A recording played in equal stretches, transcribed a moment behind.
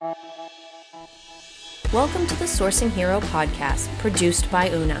Welcome to the Sourcing Hero podcast, produced by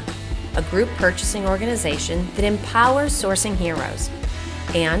Una, a group purchasing organization that empowers sourcing heroes,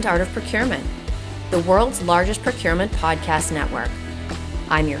 and Art of Procurement, the world's largest procurement podcast network.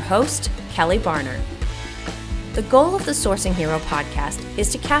 I'm your host, Kelly Barner. The goal of the Sourcing Hero podcast is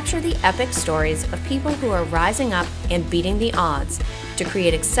to capture the epic stories of people who are rising up and beating the odds to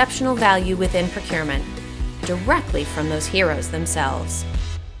create exceptional value within procurement, directly from those heroes themselves.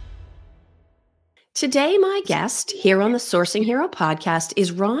 Today, my guest here on the Sourcing Hero podcast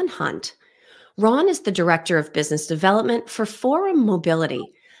is Ron Hunt. Ron is the Director of Business Development for Forum Mobility,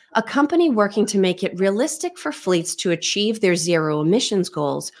 a company working to make it realistic for fleets to achieve their zero emissions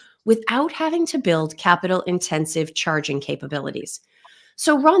goals without having to build capital-intensive charging capabilities.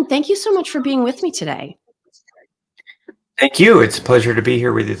 So, Ron, thank you so much for being with me today. Thank you. It's a pleasure to be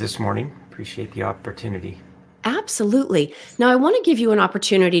here with you this morning. Appreciate the opportunity. Absolutely. Now, I want to give you an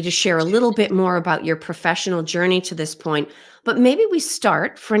opportunity to share a little bit more about your professional journey to this point, but maybe we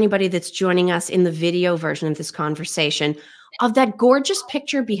start, for anybody that's joining us in the video version of this conversation, of that gorgeous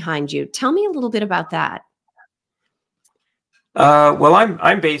picture behind you. Tell me a little bit about that. Well,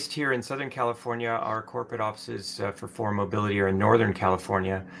 I'm based here in Southern California. Our corporate offices for Forum Mobility are in Northern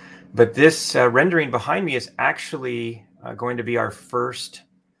California, but this rendering behind me is actually going to be our first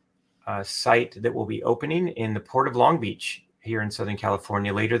site that will be opening in the Port of Long Beach here in Southern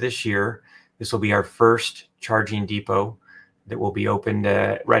California later this year. This will be our first charging depot that will be opened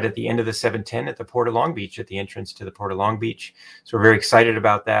right at the end of the 710 at the Port of Long Beach, at the entrance to the Port of Long Beach. So we're very excited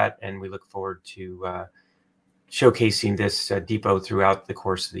about that, and we look forward to showcasing this depot throughout the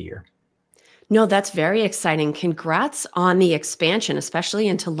course of the year. No, that's very exciting. Congrats on the expansion, especially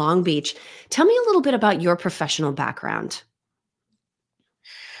into Long Beach. Tell me a little bit about your professional background.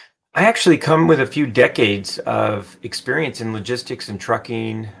 I actually come with a few decades of experience in logistics and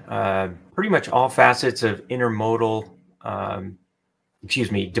trucking, pretty much all facets of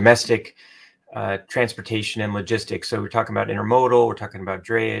domestic transportation and logistics. So we're talking about intermodal, we're talking about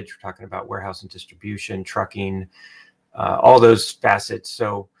drayage, we're talking about warehouse and distribution, trucking, all those facets.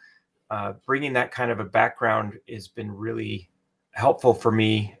 So bringing that kind of a background has been really helpful for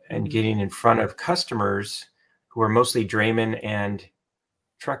me in getting in front of customers who are mostly draymen and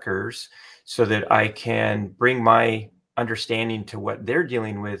truckers, so that I can bring my understanding to what they're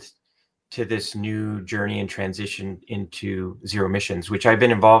dealing with to this new journey and transition into zero emissions, which I've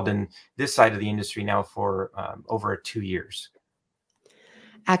been involved in this side of the industry now for over 2 years.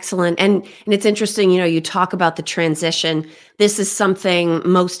 Excellent. And it's interesting, you talk about the transition. This is something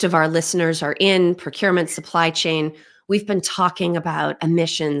most of our listeners are in, procurement, supply chain. We've been talking about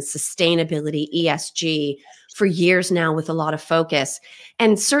emissions, sustainability, ESG for years now with a lot of focus.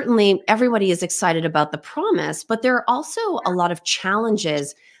 And certainly everybody is excited about the promise, but there are also a lot of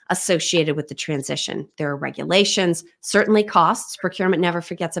challenges associated with the transition. There are regulations, certainly costs. Procurement never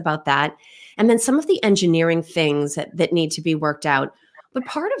forgets about that. And then some of the engineering things that need to be worked out. But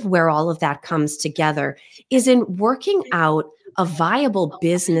part of where all of that comes together is in working out a viable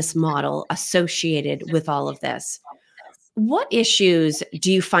business model associated with all of this. What issues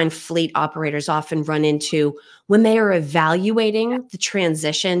do you find fleet operators often run into when they are evaluating the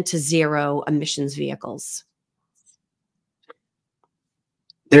transition to zero emissions vehicles?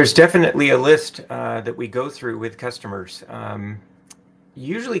 There's definitely a list that we go through with customers.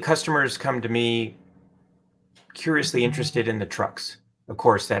 Usually customers come to me curiously interested in the trucks. Of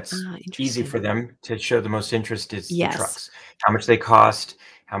course, that's easy for them to show the most interest is the trucks. How much they cost,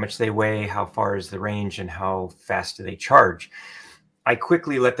 how much they weigh, how far is the range, and how fast do they charge. I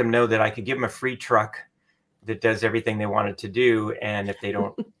quickly let them know that I could give them a free truck that does everything they wanted to do. And if they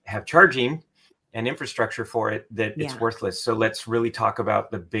don't have charging and infrastructure for it, that it's worthless. So let's really talk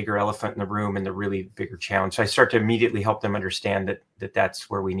about the bigger elephant in the room and the really bigger challenge. So I start to immediately help them understand that that's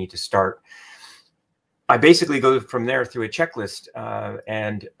where we need to start. I basically go from there through a checklist.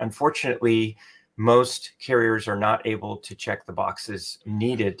 And unfortunately, most carriers are not able to check the boxes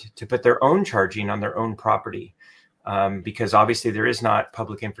needed to put their own charging on their own property, because obviously there is not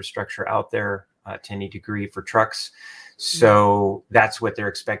public infrastructure out there to any degree for trucks. So that's what they're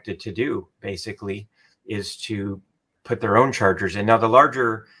expected to do, basically, is to put their own chargers in. Now, the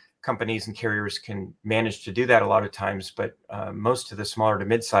larger companies and carriers can manage to do that a lot of times, but most of the smaller to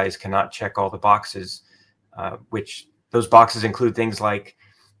mid-size cannot check all the boxes, which those boxes include things like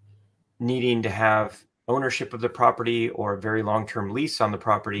needing to have ownership of the property or a very long-term lease on the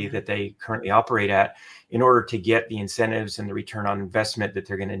property that they currently operate at in order to get the incentives and the return on investment that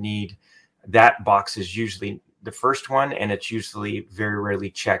they're going to need. That box is usually the first one, and it's usually very rarely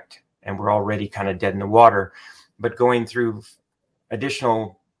checked, and we're already kind of dead in the water. But going through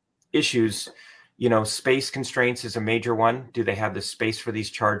additional issues, Space constraints is a major one. Do they have the space for these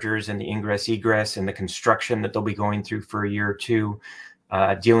chargers and the ingress, egress, and the construction that they'll be going through for a year or two?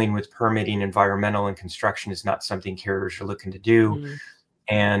 Dealing with permitting, environmental, and construction is not something carriers are looking to do. Mm.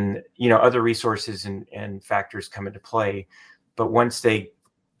 And, other resources and factors come into play. But once they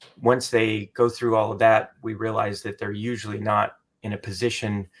go through all of that, we realize that they're usually not in a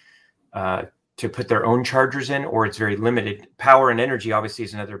position to put their own chargers in, or it's very limited. Power and energy obviously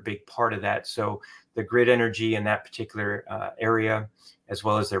is another big part of that. So the grid energy in that particular area, as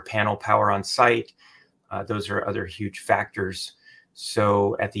well as their panel power on site, those are other huge factors.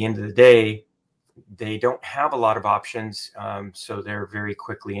 So at the end of the day, they don't have a lot of options. So they're very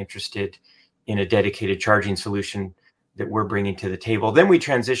quickly interested in a dedicated charging solution that we're bringing to the table. Then we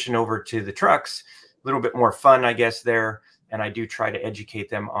transition over to the trucks, a little bit more fun, I guess, there. And I do try to educate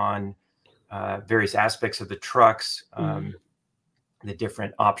them on various aspects of the trucks, the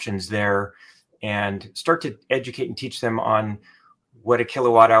different options there, and start to educate and teach them on what a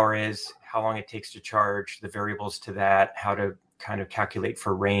kilowatt hour is, how long it takes to charge, the variables to that, how to kind of calculate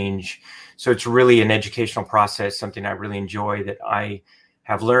for range. So it's really an educational process, something I really enjoy that I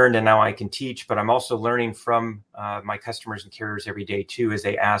have learned and now I can teach, but I'm also learning from my customers and carriers every day too, as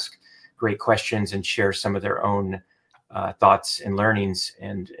they ask great questions and share some of their own thoughts and learnings.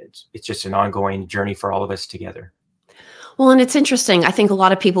 And it's just an ongoing journey for all of us together. Well, and it's interesting. I think a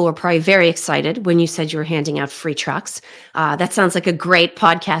lot of people were probably very excited when you said you were handing out free trucks. That sounds like a great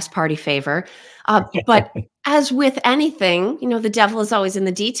podcast party favor. But as with anything, the devil is always in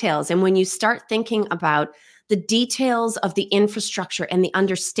the details. And when you start thinking about the details of the infrastructure and the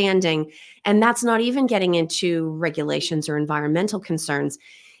understanding, and that's not even getting into regulations or environmental concerns,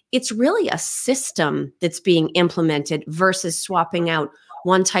 it's really a system that's being implemented versus swapping out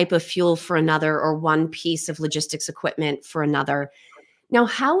one type of fuel for another or one piece of logistics equipment for another. Now,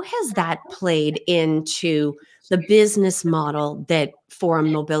 how has that played into the business model that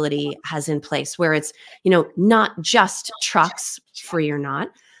Forum Mobility has in place, where it's, not just trucks, free or not,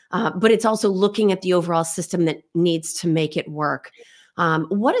 but it's also looking at the overall system that needs to make it work?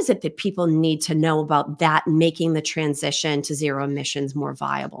 What is it that people need to know about that, making the transition to zero emissions more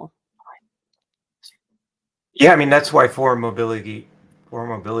viable? Yeah, I mean, that's why Forum Mobility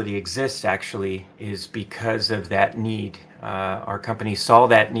exists, actually, is because of that need. Our company saw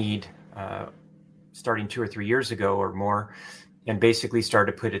that need starting 2 or 3 years ago or more, and basically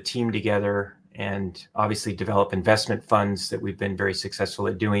started to put a team together and obviously develop investment funds that we've been very successful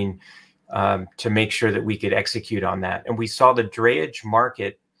at doing to make sure that we could execute on that. And we saw the drayage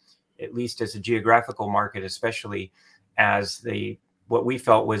market, at least as a geographical market, especially as what we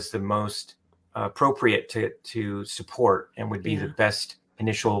felt was the most appropriate to support and would be the best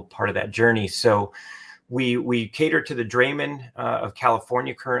initial part of that journey. So we cater to the draymen of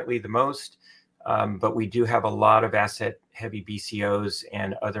California currently the most, but we do have a lot of asset heavy BCOs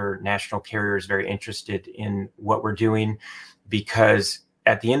and other national carriers very interested in what we're doing, because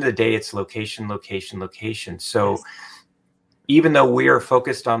at the end of the day, it's location, location, location. So even though we are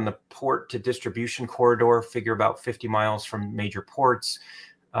focused on the port to distribution corridor, figure about 50 miles from major ports,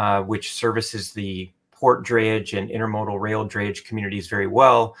 which services the port drayage and intermodal rail drayage communities very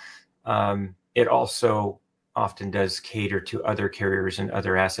well, it also often does cater to other carriers and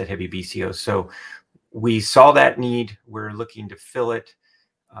other asset heavy BCOs. So we saw that need. We're looking to fill it.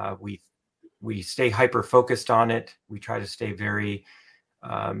 We stay hyper focused on it. We try to stay very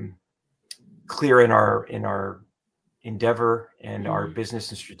clear in our endeavor and our business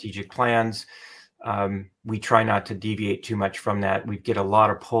and strategic plans. We try not to deviate too much from that. We get a lot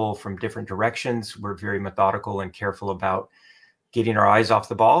of pull from different directions. We're very methodical and careful about getting our eyes off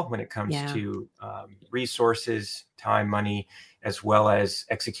the ball when it comes to resources, time, money, as well as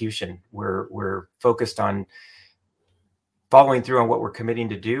execution. We're focused on following through on what we're committing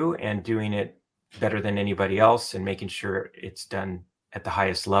to do and doing it better than anybody else, and making sure it's done at the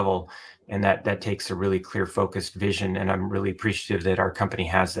highest level. And that takes a really clear, focused vision. And I'm really appreciative that our company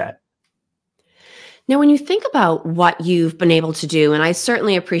has that. Now, when you think about what you've been able to do, and I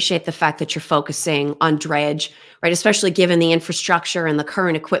certainly appreciate the fact that you're focusing on drayage, right? Especially given the infrastructure and the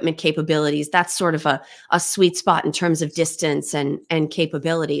current equipment capabilities, that's sort of a sweet spot in terms of distance and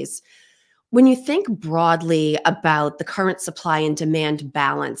capabilities. When you think broadly about the current supply and demand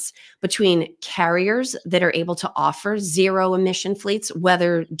balance between carriers that are able to offer zero emission fleets,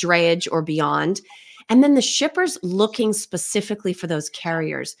 whether drayage or beyond, and then the shippers looking specifically for those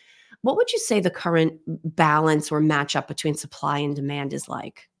carriers, what would you say the current balance or matchup between supply and demand is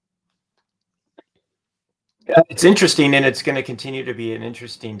like? It's interesting, and it's going to continue to be an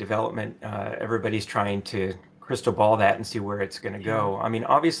interesting development. Everybody's trying to crystal ball that and see where it's going to Yeah. go. I mean,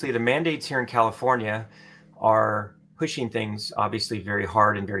 obviously, the mandates here in California are pushing things obviously very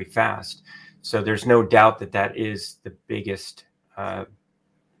hard and very fast. So there's no doubt that that is the biggest,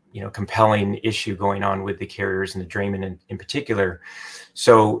 compelling issue going on with the carriers and the draymen in particular.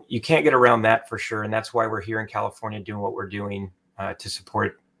 So you can't get around that for sure. And that's why we're here in California doing what we're doing to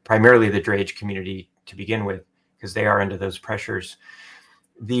support primarily the drayage community to begin with, because they are under those pressures.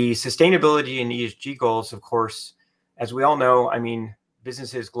 The sustainability and ESG goals, of course, as we all know, I mean,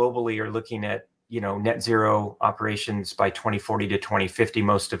 businesses globally are looking at, net zero operations by 2040 to 2050,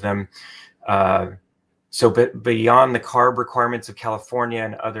 most of them. But beyond the CARB requirements of California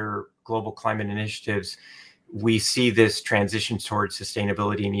and other global climate initiatives, we see this transition towards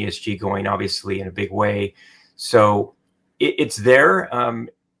sustainability and ESG going obviously in a big way. So it's there.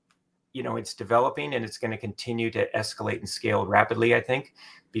 It's developing, and it's going to continue to escalate and scale rapidly, I think,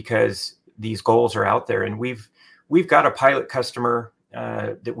 because these goals are out there. And we've got a pilot customer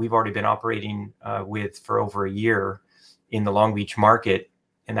that we've already been operating with for over a year in the Long Beach market,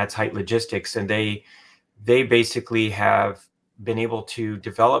 and that's Height Logistics. And they basically have been able to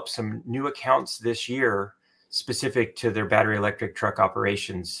develop some new accounts this year specific to their battery electric truck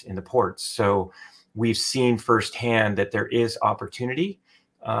operations in the ports. So we've seen firsthand that there is opportunity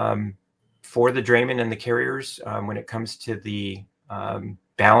for the draymen and the carriers when it comes to the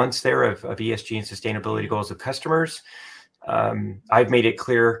balance there of ESG and sustainability goals of customers. I've made it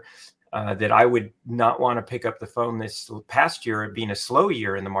clear that I would not want to pick up the phone this past year, being a slow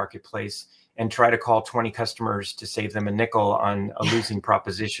year in the marketplace, and try to call 20 customers to save them a nickel on a losing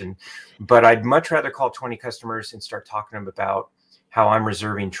proposition. But I'd much rather call 20 customers and start talking to them about how I'm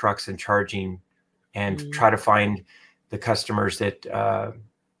reserving trucks and charging, and try to find the customers that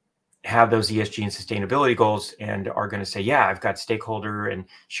have those ESG and sustainability goals and are going to say, yeah, I've got stakeholder and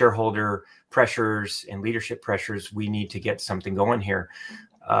shareholder pressures and leadership pressures. We need to get something going here.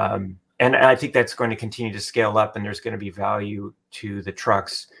 And I think that's going to continue to scale up, and there's going to be value to the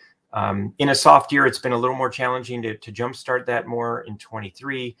trucks. In a soft year, it's been a little more challenging to jumpstart that more in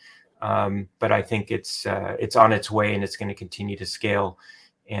 23. But I think it's on its way, and it's going to continue to scale.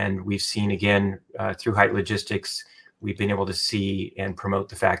 And we've seen, again, through Height Logistics, we've been able to see and promote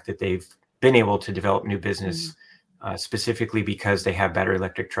the fact that they've been able to develop new business specifically because they have battery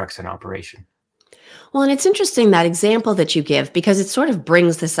electric trucks in operation. Well, and it's interesting, that example that you give, because it sort of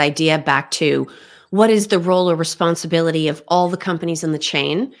brings this idea back to what is the role or responsibility of all the companies in the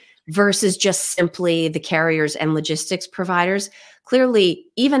chain versus just simply the carriers and logistics providers. Clearly,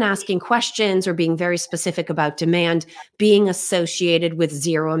 even asking questions or being very specific about demand, being associated with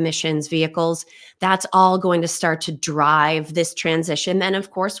zero emissions vehicles, that's all going to start to drive this transition. And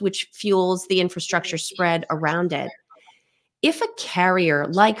of course, which fuels the infrastructure spread around it. If a carrier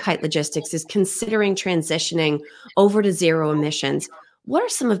like Height Logistics is considering transitioning over to zero emissions, what are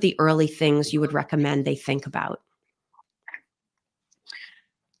some of the early things you would recommend they think about?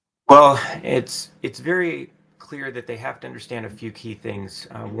 Well, it's very clear that they have to understand a few key things.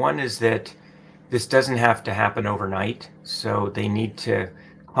 One is that this doesn't have to happen overnight, so they need to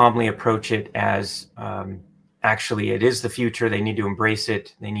calmly approach it as actually it is the future. They need to embrace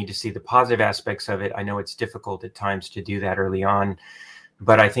it. They need to see the positive aspects of it. I know it's difficult at times to do that early on,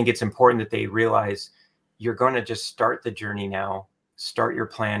 but I think it's important that they realize you're going to just start the journey now, start your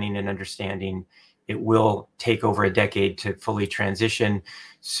planning and understanding. It will take over a decade to fully transition.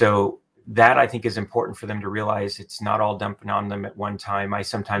 So that, I think, is important for them to realize. It's not all dumping on them at one time. I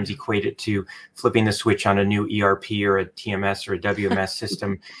sometimes equate it to flipping the switch on a new ERP or a TMS or a WMS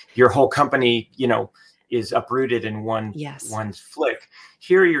system. Your whole company, is uprooted in one flick.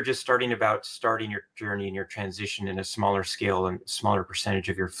 Here, you're just starting your journey and your transition in a smaller scale and smaller percentage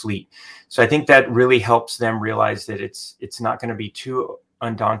of your fleet. So I think that really helps them realize that it's not going to be too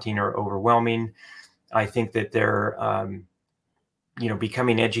undaunting or overwhelming. I think that they're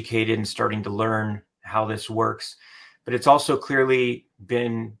becoming educated and starting to learn how this works. But it's also clearly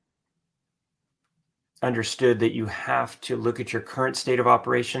been understood that you have to look at your current state of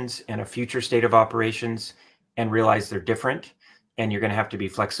operations and a future state of operations and realize they're different. And you're going to have to be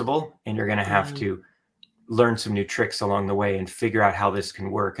flexible, and you're going to have to learn some new tricks along the way and figure out how this can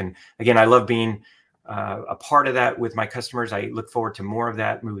work. And again, I love being a part of that with my customers. I look forward to more of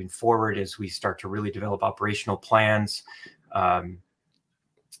that moving forward as we start to really develop operational plans. A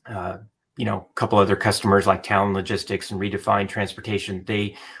couple other customers like Talon Logistics and Redefine Transportation,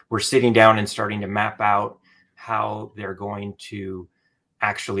 they were sitting down and starting to map out how they're going to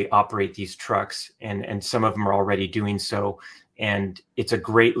actually operate these trucks. And some of them are already doing so. And it's a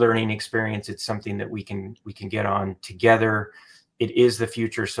great learning experience. It's something that we can get on together. It is the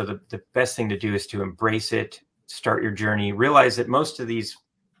future. So the best thing to do is to embrace it, start your journey, realize that most of these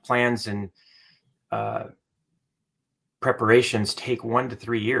plans and preparations take 1 to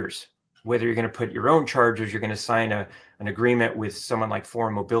 3 years. Whether you're going to put your own chargers, you're going to sign an agreement with someone like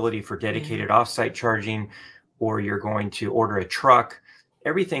Forum Mobility for dedicated offsite charging, or you're going to order a truck.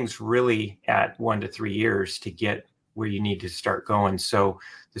 Everything's really at 1 to 3 years to get where you need to start going. So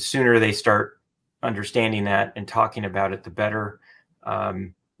the sooner they start understanding that and talking about it, the better.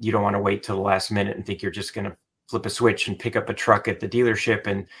 You don't want to wait till the last minute and think you're just going to flip a switch and pick up a truck at the dealership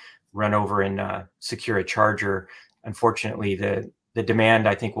and run over and secure a charger. Unfortunately, the demand,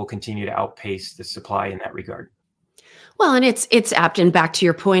 I think, will continue to outpace the supply in that regard. Well, and it's apt, and back to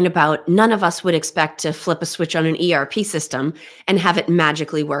your point about none of us would expect to flip a switch on an ERP system and have it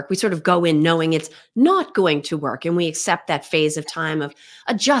magically work. We sort of go in knowing it's not going to work, and we accept that phase of time of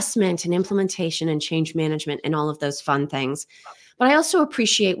adjustment and implementation and change management and all of those fun things. But I also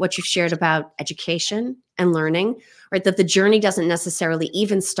appreciate what you've shared about education and learning, right? That the journey doesn't necessarily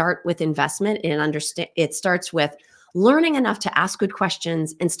even start with investment. It starts with learning enough to ask good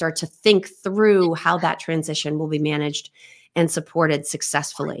questions and start to think through how that transition will be managed and supported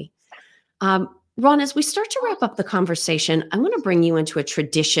successfully. Ron, as we start to wrap up the conversation, I want to bring you into a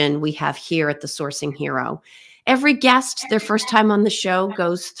tradition we have here at the Sourcing Hero. Every guest, their first time on the show,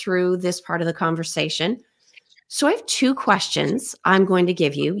 goes through this part of the conversation. So I have 2 questions I'm going to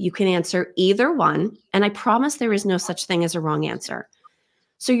give you. You can answer either one, and I promise there is no such thing as a wrong answer.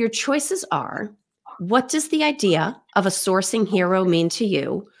 So your choices are: what does the idea of a sourcing hero mean to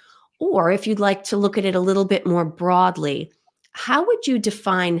you? Or if you'd like to look at it a little bit more broadly, how would you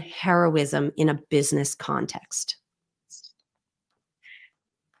define heroism in a business context?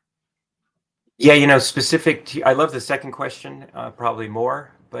 Yeah, specific to, I love the second question, probably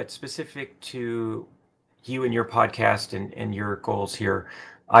more, but specific to you and your podcast and your goals here,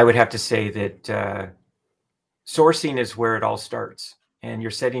 I would have to say that sourcing is where it all starts. And you're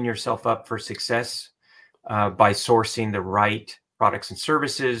setting yourself up for success by sourcing the right products and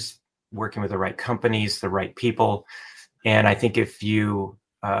services, working with the right companies, the right people. And I think if you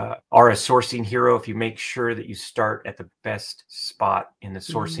are a sourcing hero, if you make sure that you start at the best spot in the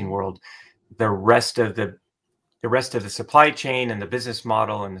sourcing world, the rest of the supply chain and the business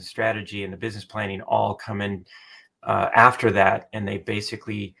model and the strategy and the business planning all come in after that, and they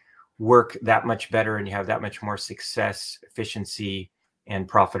basically work that much better, and you have that much more success, efficiency, and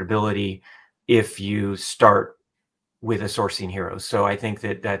profitability if you start with a sourcing hero. So I think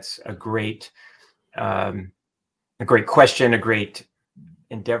that that's a great question, a great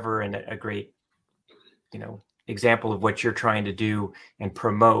endeavor, and a great, example of what you're trying to do and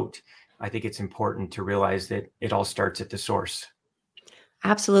promote. I think it's important to realize that it all starts at the source.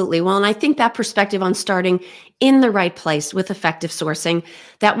 Absolutely. Well, and I think that perspective on starting in the right place with effective sourcing,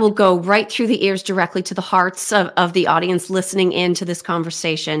 that will go right through the ears directly to the hearts of the audience listening in to this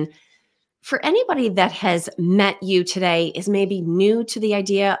conversation. For anybody that has met you today, is maybe new to the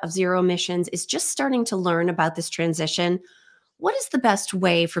idea of zero emissions, is just starting to learn about this transition, what is the best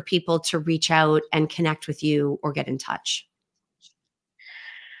way for people to reach out and connect with you or get in touch?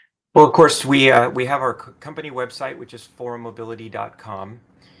 Well, of course, we have our company website, which is forummobility.com.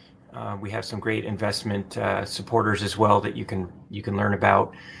 We have some great investment supporters as well that you can learn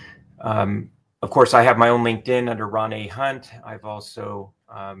about. Of course, I have my own LinkedIn under Ron A. Hunt. I've also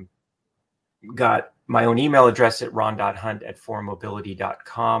got my own email address at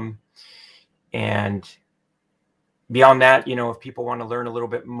ron.hunt@forummobility.com. And beyond that, if people want to learn a little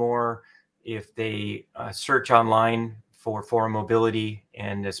bit more, if they search online for Forum Mobility,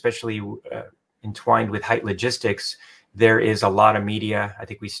 and especially entwined with Height Logistics, there is a lot of media. I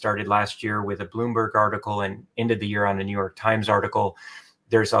think we started last year with a Bloomberg article and ended the year on a New York Times article.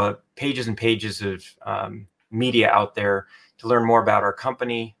 There's pages and pages of media out there to learn more about our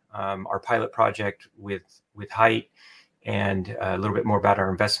company, our pilot project with Height, and a little bit more about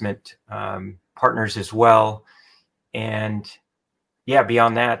our investment partners as well. And yeah,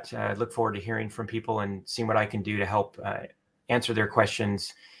 beyond that, I look forward to hearing from people and seeing what I can do to help answer their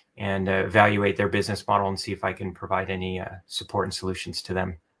questions and evaluate their business model and see if I can provide any support and solutions to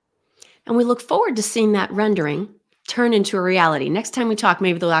them. And we look forward to seeing that rendering turn into a reality. Next time we talk,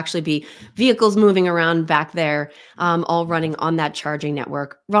 maybe there'll actually be vehicles moving around back there, all running on that charging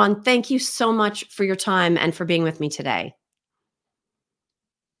network. Ron, thank you so much for your time and for being with me today.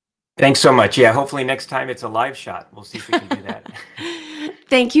 Thanks so much. Yeah, hopefully next time it's a live shot. We'll see if we can do that.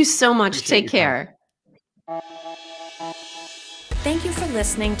 Thank you so much. Appreciate Take care. time. Thank you for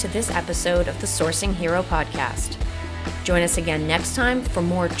listening to this episode of the Sourcing Hero podcast. Join us again next time for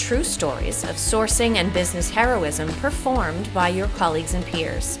more true stories of sourcing and business heroism performed by your colleagues and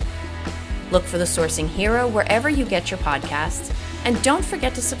peers. Look for The Sourcing Hero wherever you get your podcasts, and don't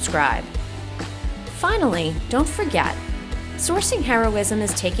forget to subscribe. Finally, don't forget, sourcing heroism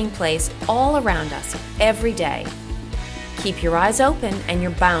is taking place all around us every day. Keep your eyes open and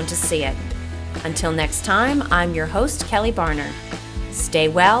you're bound to see it. Until next time, I'm your host, Kelly Barner. Stay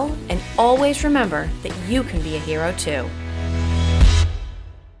well and always remember that you can be a hero too.